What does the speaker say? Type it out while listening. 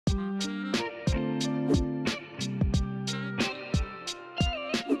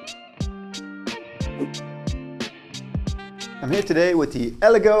I'm here today with the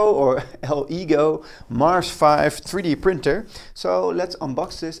Elegoo or Elegoo Mars 5 3D printer. So let's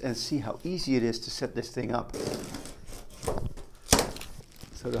unbox this and see how easy it is to set this thing up.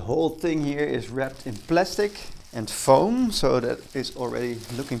 So the whole thing here is wrapped in plastic and foam, so that is already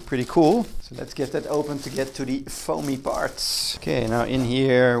looking pretty cool. So let's get that open to get to the foamy parts. Okay, now in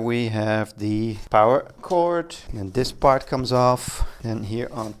here we have the power cord, and this part comes off. And here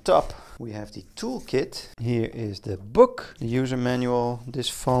on top we have the toolkit. Here is the book, the user manual, this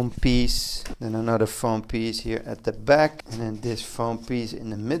foam piece, then another foam piece here at the back, and then this foam piece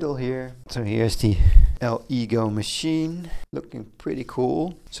in the middle here. So here's the Elegoo machine, looking pretty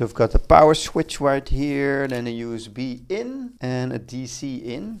cool. So we've got the power switch right here, then a USB in and a DC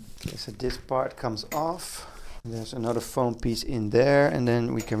in. Okay, so this part comes off. There's another foam piece in there, and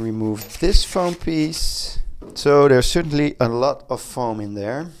then we can remove this foam piece. So there's certainly a lot of foam in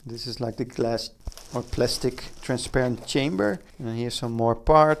there. This is like the glass or plastic transparent chamber. And here's some more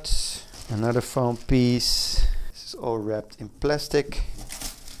parts. Another foam piece. This is all wrapped in plastic.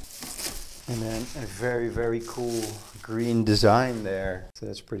 And then a very, very cool green design there. So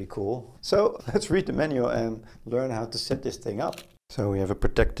that's pretty cool. So let's read the manual and learn how to set this thing up. So we have a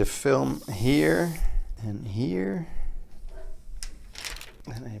protective film here and here.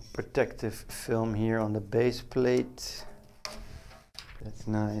 And a protective film here on the base plate. That's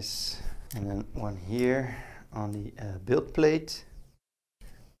nice. And then one here on the build plate.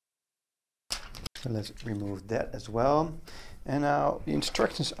 So let's remove that as well. And now the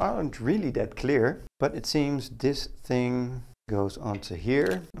instructions aren't really that clear, but it seems this thing goes onto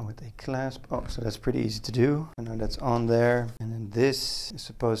here with a clasp. Oh, so that's pretty easy to do. And now that's on there. And then this is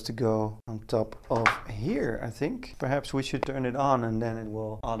supposed to go on top of here, I think. Perhaps we should turn it on and then it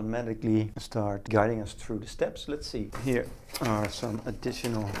will automatically start guiding us through the steps. Let's see. Here are some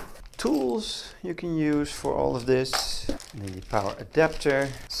additional tools you can use for all of this. The power adapter,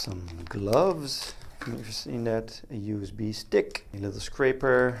 some gloves. You've seen that, a USB stick, a little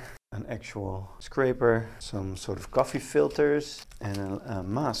scraper, an actual scraper, some sort of coffee filters, and a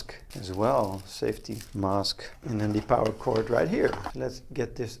mask as well, safety mask, and then the power cord right here. Let's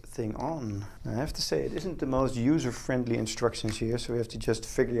get this thing on. I have to say it isn't the most user-friendly instructions here, so we have to just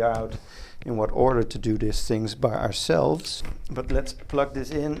figure out in what order to do these things by ourselves. But let's plug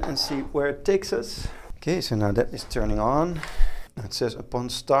this in and see where it takes us. Okay, so now that is turning on. It says upon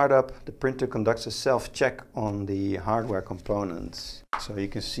startup, the printer conducts a self-check on the hardware components. So you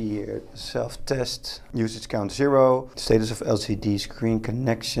can see here, self-test, usage count 0, status of LCD screen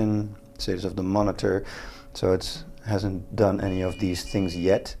connection, status of the monitor. So it hasn't done any of these things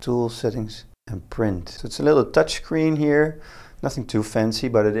yet. Tools, settings, and print. So it's a little touch screen here, nothing too fancy,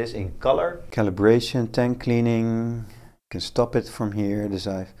 but it is in color. Calibration, tank cleaning, you can stop it from here,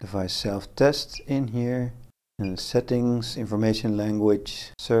 device self-test in here. And settings, information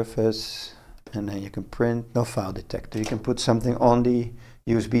language, surface, and then you can print, no file detector. You can put something on the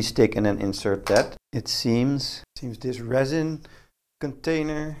USB stick and then insert that. It seems this resin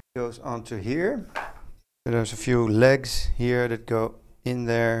container goes onto here. So there's a few legs here that go in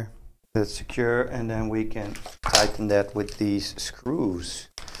there. That's secure, and then we can tighten that with these screws.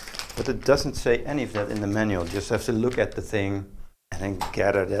 But it doesn't say any of that in the manual. You just have to look at the thing and then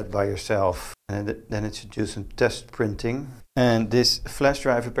gather that by yourself. And then it should do some test printing. And this flash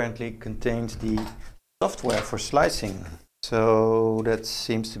drive apparently contains the software for slicing. So that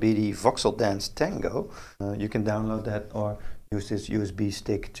seems to be the Voxel Dance Tango. You can download that or use this USB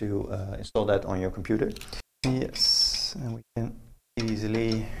stick to install that on your computer. Yes, and we can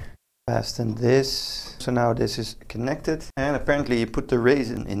easily fasten this. So now this is connected, and apparently you put the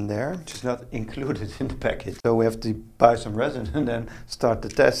resin in there, which is not included in the package. So we have to buy some resin and then start the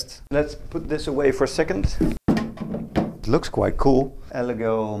test. Let's put this away for a second. It looks quite cool.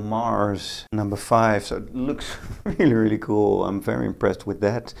 Elegoo Mars number 5, so it looks really, really cool. I'm very impressed with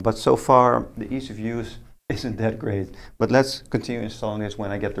that. But so far the ease of use isn't that great. But let's continue installing this when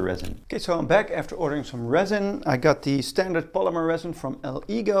I get the resin. Okay, so I'm back after ordering some resin. I got the standard polymer resin from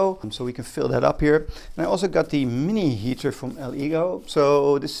Elegoo, so we can fill that up here. And I also got the mini heater from Elegoo.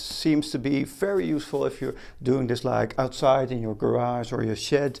 So this seems to be very useful if you're doing this like outside in your garage or your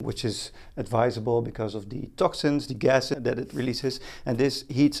shed, which is advisable because of the toxins, the gas that it releases. And this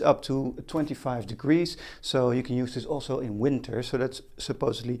heats up to 25 degrees. So you can use this also in winter. So that's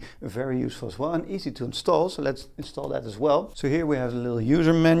supposedly very useful as well and easy to install. So let's install that as well. So here we have a little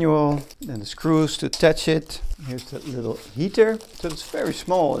user manual and the screws to attach it. Here's the little heater. So it's very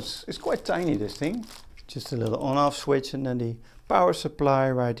small. It's quite tiny, this thing. Just a little on-off switch, and then the power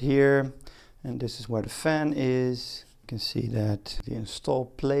supply right here. And this is where the fan is. can see that the install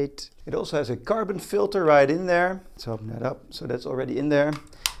plate. It also has a carbon filter right in there. Let's open that up. So that's already in there.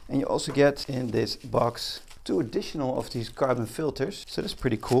 And you also get in this box 2 additional of these carbon filters. So that's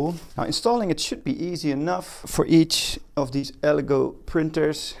pretty cool. Now installing it should be easy enough. For each of these Elegoo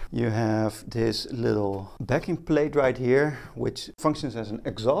printers, you have this little backing plate right here, which functions as an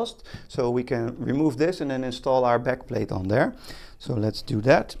exhaust. So we can remove this and then install our back plate on there. So let's do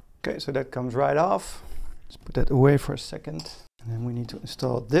that. Okay, so that comes right off. Let's put that away for a second. And then we need to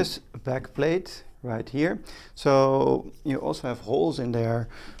install this back plate right here. So you also have holes in there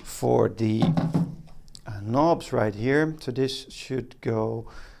for the knobs right here. So this should go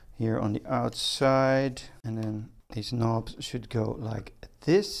here on the outside, and then these knobs should go like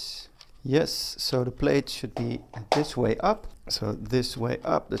this. Yes, so the plate should be this way up. So this way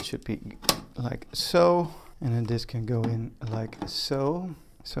up, that should be like so. And then this can go in like so.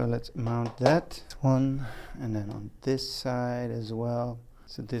 So let's mount that one, and then on this side as well.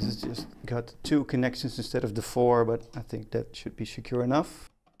 So this has just got 2 connections instead of the 4, but I think that should be secure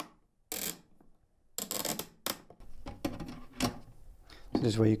enough. So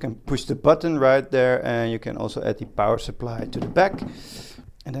this way you can push the button right there, and you can also add the power supply to the back.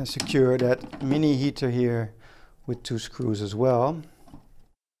 And then secure that mini heater here with 2 screws as well.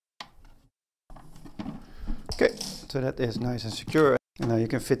 Okay, so that is nice and secure. And now you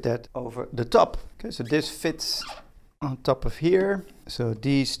can fit that over the top. Okay, so this fits on top of here. So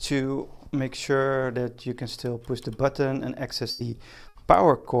these 2, make sure that you can still push the button and access the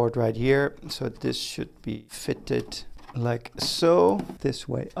power cord right here. So this should be fitted like so, this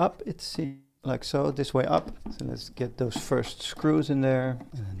way up, it seems like so, this way up. So let's get those first screws in there.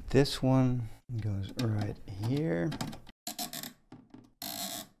 And then this one goes right here.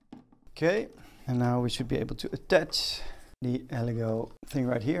 Okay, and now we should be able to attach the Elegoo thing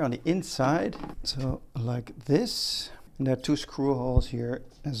right here on the inside. So like this. And there are 2 screw holes here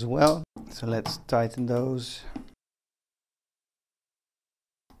as well. So let's tighten those.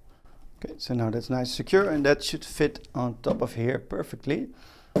 Okay, so now that's nice and secure, and that should fit on top of here perfectly.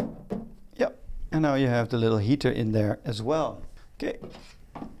 Yep, and now you have the little heater in there as well. Okay,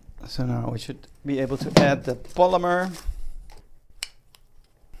 so now we should be able to add the polymer.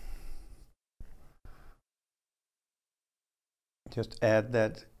 Just add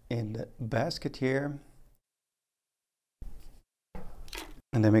that in the basket here.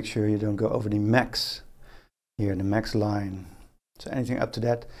 And then make sure you don't go over the max here, the max line. So anything up to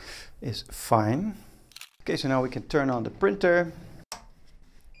that is fine. Okay, so now we can turn on the printer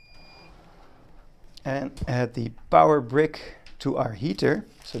and add the power brick to our heater.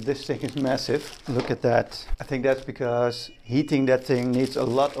 So this thing is massive. Look at that. I think that's because heating that thing needs a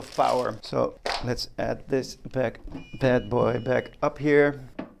lot of power. So let's add this bad boy back up here,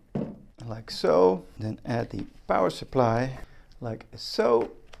 like so. Then add the power supply like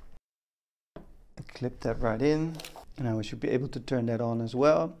so. Clip that right in. And now we should be able to turn that on as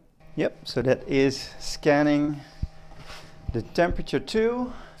well. Yep, so that is scanning the temperature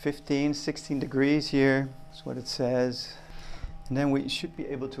too. 15, 16 degrees here. That's what it says. And then we should be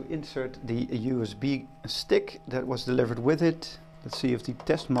able to insert the USB stick that was delivered with it. Let's see if the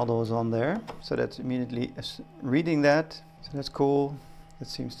test model is on there. So that's immediately reading that. So that's cool. It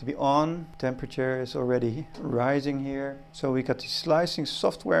seems to be on. Temperature is already rising here. So we got the slicing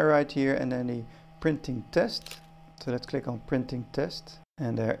software right here, and then the printing test. So let's click on printing test.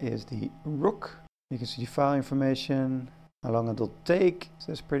 And there is the rook. You can see the file information, how long it'll take. So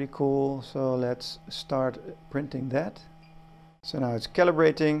that's pretty cool. So let's start printing that. So now it's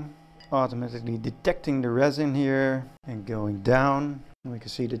calibrating, automatically detecting the resin here and going down. And we can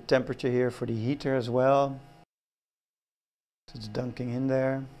see the temperature here for the heater as well. So it's dunking in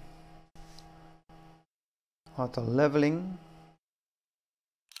there. Auto leveling.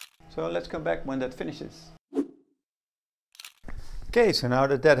 So let's come back when that finishes. Okay, so now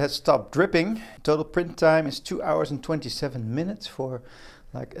that that has stopped dripping, total print time is 2 hours and 27 minutes for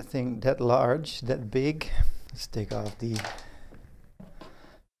like a thing that large, that big. Let's take off the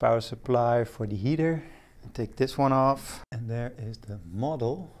power supply for the heater. Take this one off, and there is the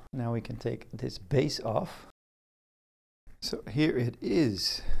model. Now we can take this base off. So here it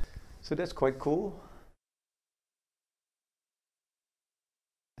is. So that's quite cool.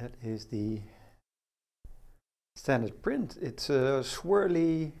 That is the standard print. It's a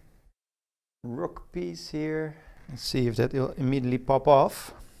swirly rook piece here. Let's see if that will immediately pop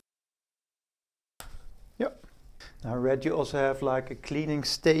off. Yep. Now I read you also have like a cleaning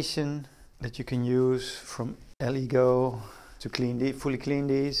station that you can use from Elegoo to clean fully clean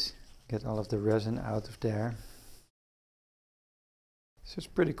these. Get all of the resin out of there. So it's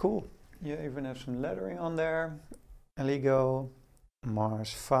pretty cool. You even have some lettering on there. Elegoo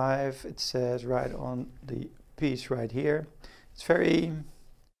Mars 5, it says right on the piece right here. It's very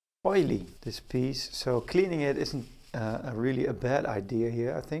oily, this piece, so cleaning it isn't really a bad idea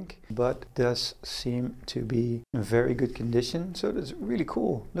here, I think, but does seem to be in very good condition, so that's really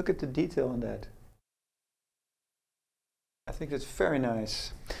cool. Look at the detail on that. I think that's very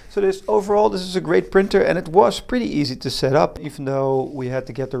nice. So overall this is a great printer, and it was pretty easy to set up, even though we had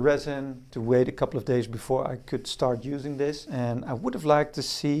to get the resin, to wait a couple of days before I could start using this. And I would have liked to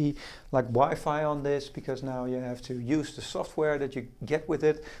see like Wi-Fi on this, because now you have to use the software that you get with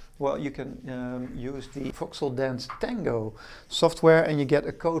it. Well, you can use the Voxel Dance Tango software, and you get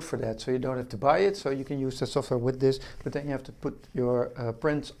a code for that, so you don't have to buy it. So you can use the software with this, but then you have to put your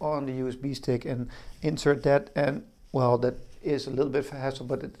prints on the USB stick and insert that. And well, that is a little bit of a hassle,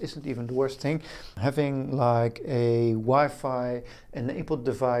 but it isn't even the worst thing. Having like a Wi-Fi enabled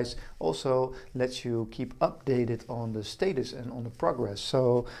device also lets you keep updated on the status and on the progress.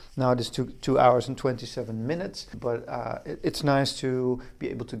 So now this took 2 hours and 27 minutes, but it's nice to be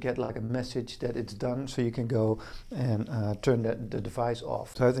able to get like a message that it's done, so you can go and turn the device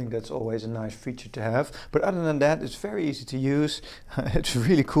off. So I think that's always a nice feature to have. But other than that, it's very easy to use. It's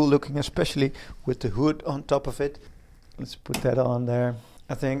really cool looking, especially with the hood on top of it. Let's put that on there.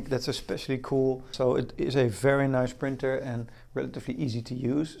 I think that's especially cool. So it is a very nice printer and relatively easy to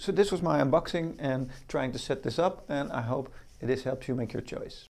use. So this was my unboxing and trying to set this up, and I hope this helps you make your choice.